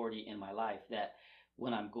authority in my life? That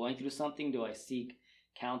when I'm going through something, do I seek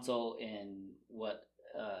counsel in what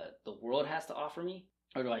the world has to offer me?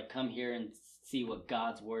 Or do I come here and see what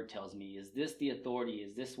God's word tells me? Is this the authority?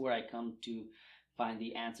 Is this where I come to find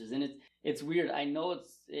the answers? And it's weird. I know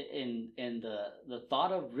it's in the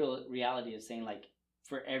thought of reality of saying, like,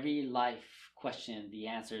 for every life question, the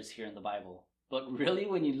answer is here in the Bible. But really,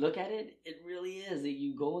 when you look at it, it really is. That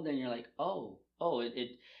you go in there and you're like,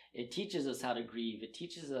 it teaches us how to grieve. It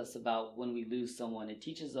teaches us about when we lose someone. It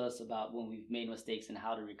teaches us about when we've made mistakes and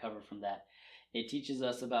how to recover from that. It teaches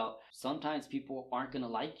us about sometimes people aren't going to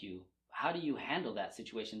like you. How do you handle that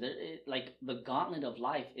situation? Like the gauntlet of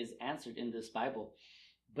life is answered in this Bible.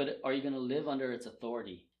 But are you going to live under its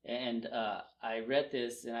authority? And I read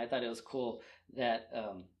this and I thought it was cool that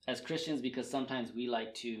as Christians, because sometimes we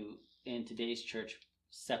like to, in today's church,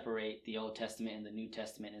 separate the Old Testament and the New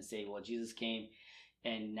Testament and say, well, Jesus came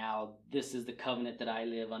and now this is the covenant that I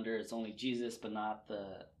live under. It's only Jesus, but not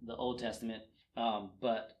the Old Testament.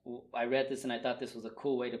 But I read this and I thought this was a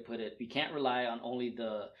cool way to put it. We can't rely on only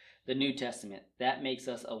the New Testament. That makes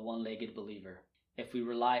us a one-legged believer. If we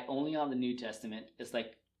rely only on the New Testament, it's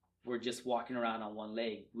like we're just walking around on one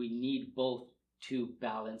leg. We need both to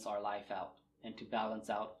balance our life out and to balance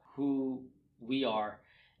out who we are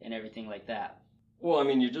and everything like that. Well, I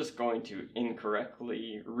mean, you're just going to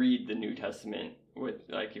incorrectly read the New Testament with,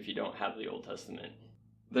 like, if you don't have the Old Testament.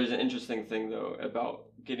 There's an interesting thing, though, about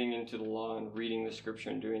getting into the law and reading the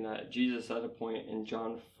scripture and doing that. Jesus, at a point in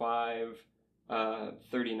John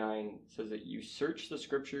 5:39, says that you search the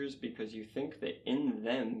scriptures because you think that in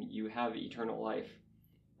them you have eternal life.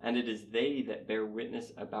 And it is they that bear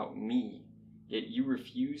witness about me. Yet you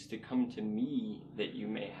refuse to come to me that you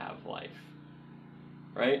may have life.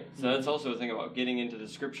 Right? So that's also a thing about getting into the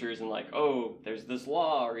scriptures and like, oh, there's this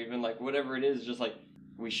law, or even like whatever it is, just like,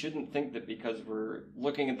 we shouldn't think that because we're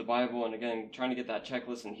looking at the Bible and again trying to get that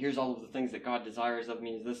checklist and here's all of the things that God desires of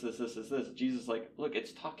me is this. Jesus is like, look,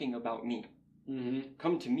 it's talking about me. Mm-hmm.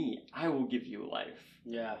 Come to me, I will give you life.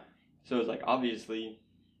 Yeah. So it's like, obviously,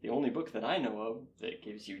 the only book that I know of that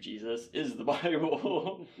gives you Jesus is the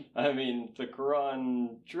Bible. I mean, the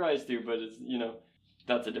Quran tries to, but it's,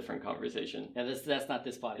 that's a different conversation. Yeah, that's not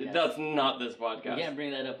this podcast. That's not this podcast. You can't bring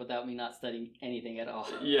that up without me not studying anything at all.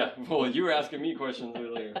 Yeah, well, you were asking me questions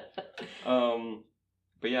earlier.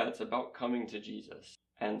 But yeah, it's about coming to Jesus.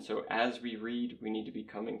 And so as we read, we need to be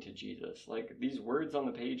coming to Jesus. Like, these words on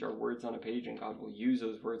the page are words on a page, and God will use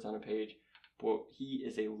those words on a page. But he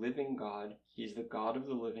is a living God. He's the God of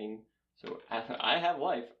the living. So I have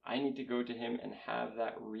life. I need to go to him and have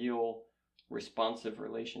that real responsive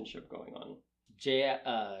relationship going on.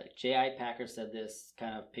 J.I. Packer said this,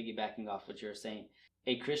 kind of piggybacking off what you're saying.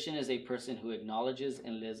 A Christian is a person who acknowledges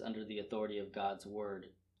and lives under the authority of God's word.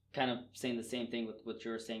 Kind of saying the same thing with what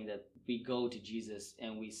you're saying, that we go to Jesus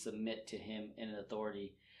and we submit to him in an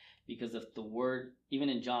authority. Because if the word, even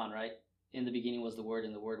in John, right? In the beginning was the word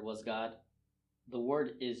and the word was God. The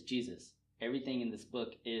word is Jesus. Everything in this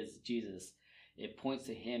book is Jesus. It points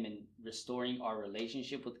to him and restoring our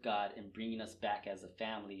relationship with God and bringing us back as a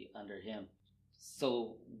family under him.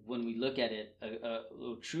 So when we look at it, a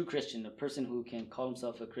true Christian, a person who can call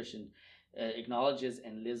himself a Christian, acknowledges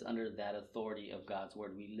and lives under that authority of God's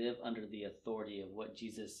word. We live under the authority of what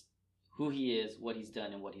Jesus, who he is, what he's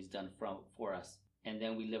done, and what he's done for us. And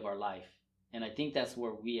then we live our life. And I think that's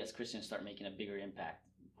where we as Christians start making a bigger impact.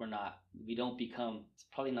 We don't become, it's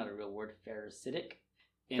probably not a real word, Pharisaical.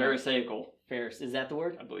 Pharisaical. Is that the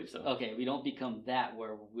word? I believe so. Okay, we don't become that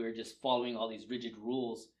where we're just following all these rigid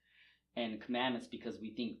rules and commandments because we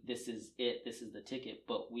think this is it, this is the ticket,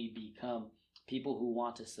 but we become people who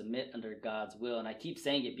want to submit under God's will. And I keep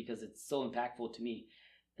saying it because it's so impactful to me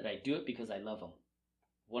that I do it because I love them.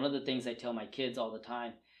 One of the things I tell my kids all the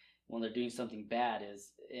time when they're doing something bad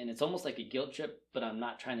is, and it's almost like a guilt trip, but I'm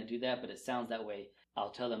not trying to do that, but it sounds that way.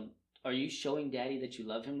 I'll tell them, are you showing daddy that you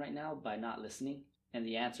love him right now by not listening? And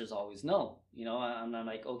the answer is always no. I'm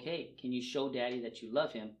like, okay, can you show daddy that you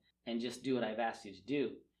love him and just do what I've asked you to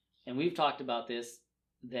do? And we've talked about this,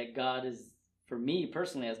 that God is, for me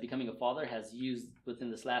personally, as becoming a father, has used within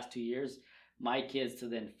this last 2 years, my kids to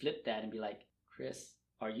then flip that and be like, Chris,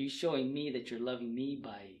 are you showing me that you're loving me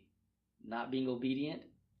by not being obedient?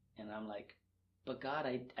 And I'm like, but God,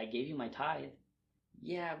 I gave you my tithe.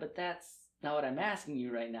 Yeah, but that's not what I'm asking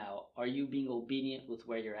you right now. Are you being obedient with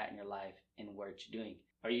where you're at in your life and what you're doing?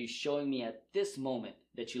 Are you showing me at this moment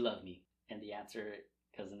that you love me? And the answer,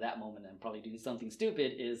 because in that moment I'm probably doing something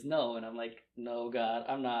stupid, is no. And I'm like, no, God,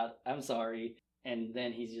 I'm not. I'm sorry. And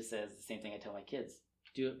then he just says the same thing I tell my kids.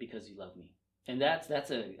 Do it because you love me. And that's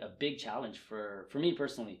a big challenge for me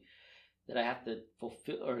personally, that I have to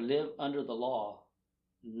fulfill or live under the law,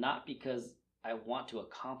 not because I want to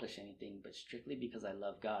accomplish anything, but strictly because I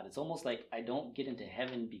love God. It's almost like I don't get into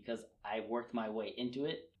heaven because I worked my way into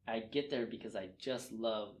it. I get there because I just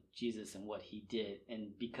love Jesus and what he did.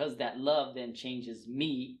 And because that love then changes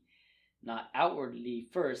me, not outwardly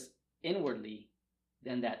first, inwardly,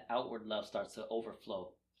 then that outward love starts to overflow.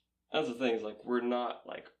 That's the thing, is like we're not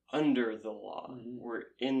like under the law. Mm-hmm. We're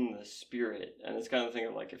in the Spirit. And it's kind of the thing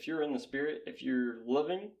of like, if you're in the Spirit, if you're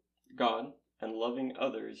loving God and loving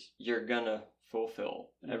others, you're gonna fulfill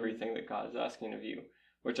everything that God is asking of you.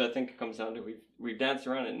 Which I think comes down to, we've danced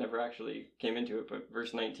around it, never actually came into it, but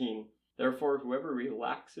verse 19. Therefore, whoever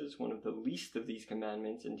relaxes one of the least of these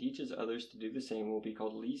commandments and teaches others to do the same will be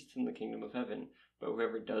called least in the kingdom of heaven. But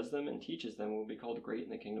whoever does them and teaches them will be called great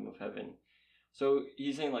in the kingdom of heaven. So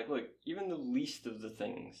he's saying, like, look, even the least of the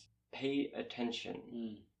things, pay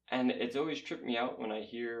attention. And it's always tripped me out when I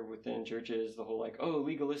hear within churches the whole, like, oh,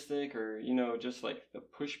 legalistic, or, you know, just like the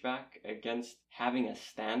pushback against having a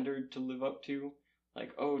standard to live up to.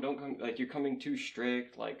 Like, oh, don't come, like, you're coming too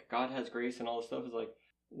strict, like, God has grace and all this stuff. Is like,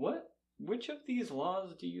 what? Which of these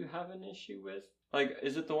laws do you have an issue with? Like,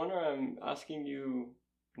 is it the one where I'm asking you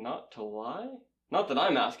not to lie? Not that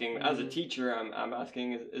I'm asking, as a teacher, I'm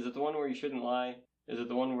asking, is it the one where you shouldn't lie? Is it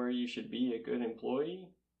the one where you should be a good employee?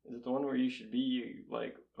 Is it the one where you should be,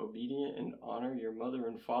 like, obedient and honor your mother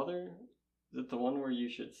and father? Is it the one where you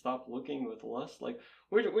should stop looking with lust? Like,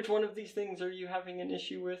 which one of these things are you having an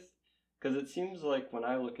issue with? Because it seems like when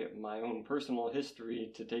I look at my own personal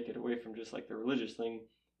history, to take it away from just like the religious thing,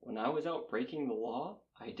 when I was out breaking the law,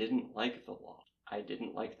 I didn't like the law. I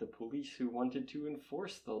didn't like the police who wanted to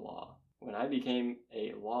enforce the law. When I became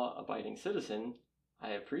a law-abiding citizen, I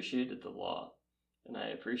appreciated the law. And I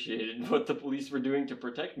appreciated what the police were doing to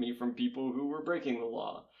protect me from people who were breaking the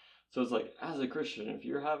law. So it's like, as a Christian, if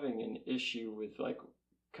you're having an issue with like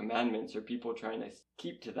commandments or people trying to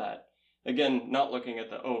keep to that, again, not looking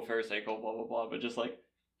at the, oh, pharisaical, blah, blah, blah, but just like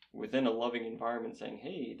within a loving environment saying,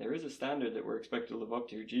 hey, there is a standard that we're expected to live up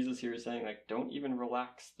to. Jesus here is saying, like, don't even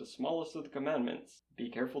relax the smallest of the commandments. Be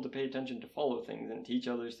careful to pay attention to follow things and teach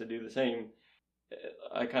others to do the same.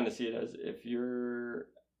 I kind of see it as, if you're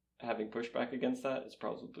having pushback against that, it's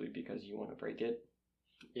probably because you want to break it.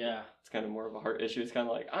 Yeah. It's kind of more of a heart issue. It's kind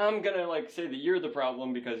of like, I'm going to like say that you're the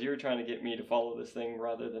problem because you're trying to get me to follow this thing,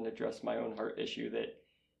 rather than address my own heart issue that,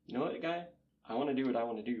 you know what, guy? I want to do what I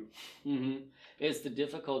want to do. It's the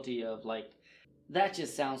difficulty of like, that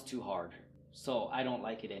just sounds too hard, so I don't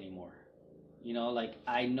like it anymore. You know, like,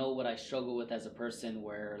 I know what I struggle with as a person,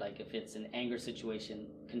 where like if it's an anger situation,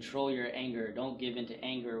 control your anger, don't give into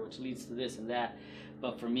anger, which leads to this and that.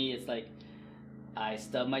 But for me, it's like, I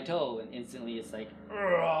stub my toe and instantly it's like,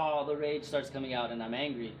 the rage starts coming out and I'm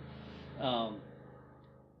angry.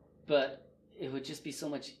 But it would just be so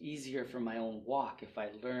much easier for my own walk if I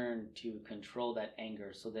learned to control that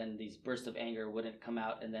anger. So then these bursts of anger wouldn't come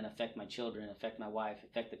out and then affect my children, affect my wife,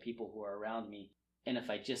 affect the people who are around me. And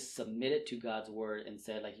if I just submitted to God's word and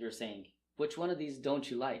said, like you're saying, which one of these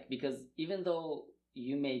don't you like? Because even though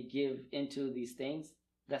you may give into these things,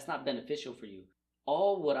 that's not beneficial for you.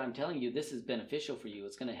 All what I'm telling you, this is beneficial for you.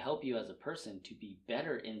 It's going to help you as a person to be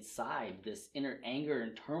better inside this inner anger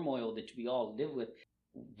and turmoil that we all live with.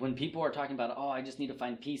 When people are talking about, oh, I just need to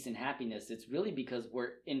find peace and happiness, it's really because we're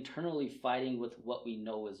internally fighting with what we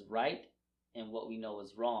know is right and what we know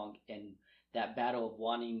is wrong. And that battle of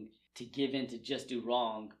wanting to give in to just do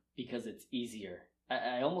wrong because it's easier.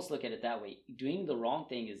 I almost look at it that way. Doing the wrong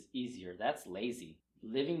thing is easier. That's lazy.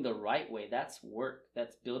 Living the right way, that's work.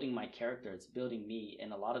 That's building my character. It's building me.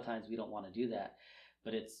 And a lot of times we don't want to do that.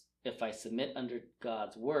 But it's, if I submit under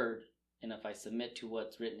God's word, and if I submit to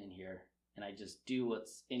what's written in here, and I just do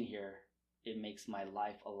what's in here, it makes my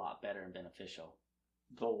life a lot better and beneficial.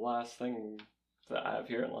 The last thing that I have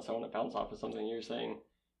here, unless I want to bounce off of something you're saying,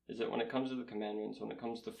 is that when it comes to the commandments, when it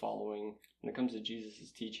comes to following, when it comes to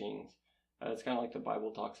Jesus' teachings, it's kind of like the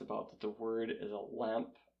Bible talks about, that the word is a lamp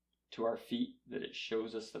to our feet, that it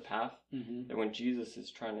shows us the path. That when Jesus is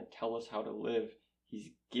trying to tell us how to live,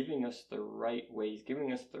 he's giving us the right way, he's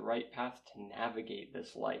giving us the right path to navigate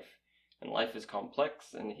this life. And life is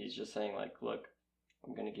complex, and he's just saying, like, look,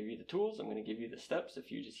 I'm going to give you the tools, I'm going to give you the steps.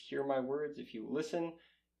 If you just hear my words, if you listen,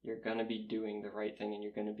 you're going to be doing the right thing, and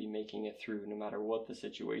you're going to be making it through no matter what the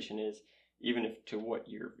situation is. Even if to what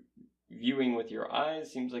you're viewing with your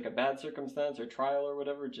eyes seems like a bad circumstance or trial or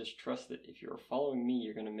whatever, just trust that if you're following me,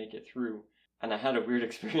 you're going to make it through. And I had a weird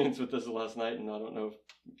experience with this last night, and I don't know if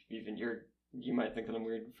even you might think that I'm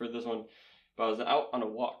weird for this one, but I was out on a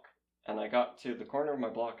walk. And I got to the corner of my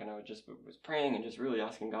block, and I was praying and just really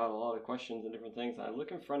asking God a lot of questions and different things. And I look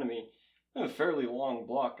in front of me, a fairly long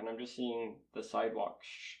block, and I'm just seeing the sidewalk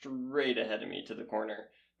straight ahead of me to the corner.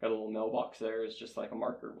 Got a little mailbox there. It's just like a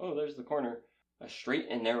marker. Oh, there's the corner. A straight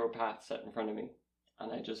and narrow path set in front of me.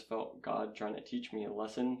 And I just felt God trying to teach me a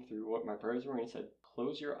lesson through what my prayers were. And he said,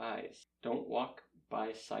 close your eyes. Don't walk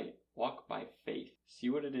by sight. Walk by faith. See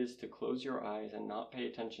what it is to close your eyes and not pay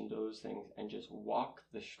attention to those things and just walk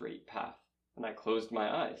the straight path. And I closed my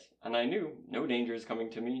eyes. And I knew no danger is coming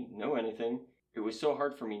to me, no anything. It was so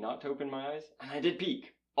hard for me not to open my eyes. And I did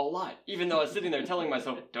peek a lot, even though I was sitting there telling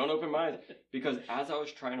myself, don't open my eyes. Because as I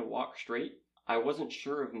was trying to walk straight, I wasn't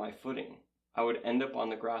sure of my footing. I would end up on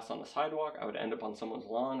the grass on the sidewalk. I would end up on someone's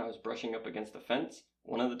lawn. I was brushing up against a fence.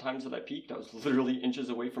 One of the times that I peeked, I was literally inches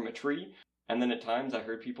away from a tree. And then at times I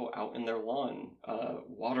heard people out in their lawn,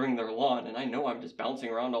 watering their lawn. And I know I'm just bouncing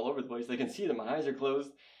around all over the place. They can see that my eyes are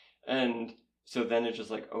closed. And so then it's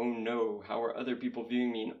just like, oh no, how are other people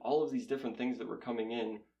viewing me? And all of these different things that were coming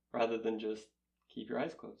in, rather than just keep your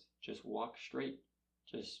eyes closed. Just walk straight.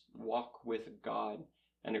 Just walk with God.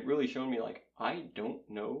 And it really showed me like, I don't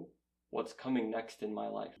know what's coming next in my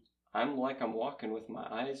life. I'm walking with my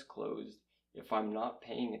eyes closed if I'm not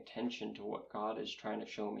paying attention to what God is trying to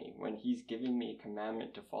show me. When he's giving me a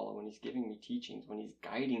commandment to follow, when he's giving me teachings, when he's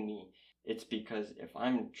guiding me, it's because if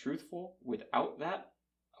I'm truthful, without that,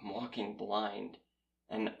 I'm walking blind.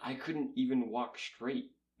 And I couldn't even walk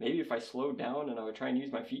straight. Maybe if I slowed down and I would try and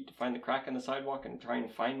use my feet to find the crack in the sidewalk and try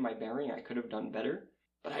and find my bearing, I could have done better.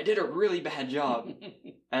 But I did a really bad job.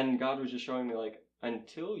 And God was just showing me like,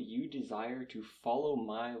 until you desire to follow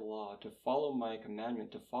my law, to follow my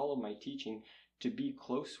commandment, to follow my teaching, to be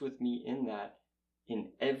close with me in that, in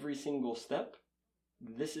every single step,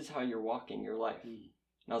 this is how you're walking your life. And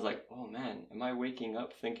I was like, oh man, am I waking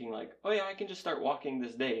up thinking like, oh yeah, I can just start walking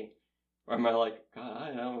this day? Or am I like, God,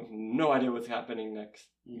 I have no idea what's happening next.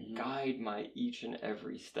 Guide my each and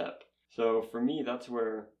every step. So for me, that's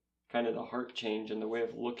where kind of the heart change and the way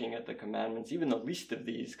of looking at the commandments, even the least of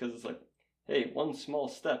these, because it's like, hey, one small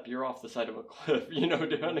step, you're off the side of a cliff,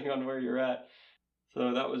 depending on where you're at.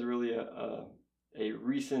 So that was really a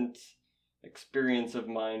recent experience of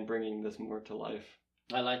mine bringing this more to life.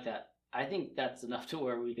 I like that. I think that's enough to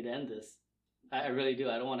where we could end this. I really do.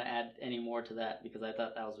 I don't want to add any more to that because I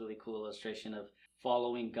thought that was a really cool illustration of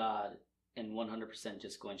following God and 100%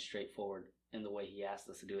 just going straight forward in the way he asked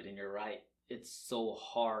us to do it. And you're right. It's so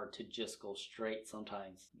hard to just go straight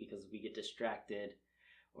sometimes because we get distracted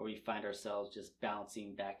or we find ourselves just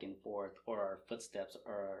bouncing back and forth, or our footsteps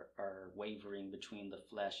are wavering between the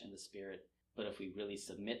flesh and the spirit. But if we really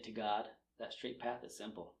submit to God, that straight path is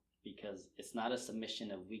simple, because it's not a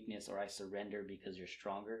submission of weakness or I surrender because you're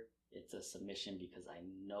stronger. It's a submission because I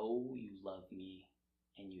know you love me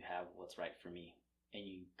and you have what's right for me and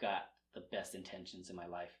you got the best intentions in my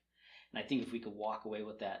life. And I think if we could walk away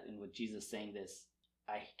with that, and with Jesus saying this,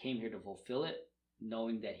 I came here to fulfill it,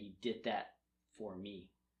 knowing that he did that for me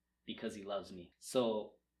because he loves me.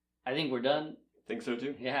 So I think we're done. Think so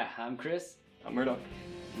too. Yeah, I'm Chris. I'm Murdoch.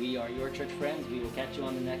 We are Your Church Friends. We will catch you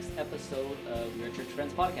on the next episode of Your Church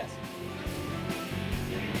Friends podcast.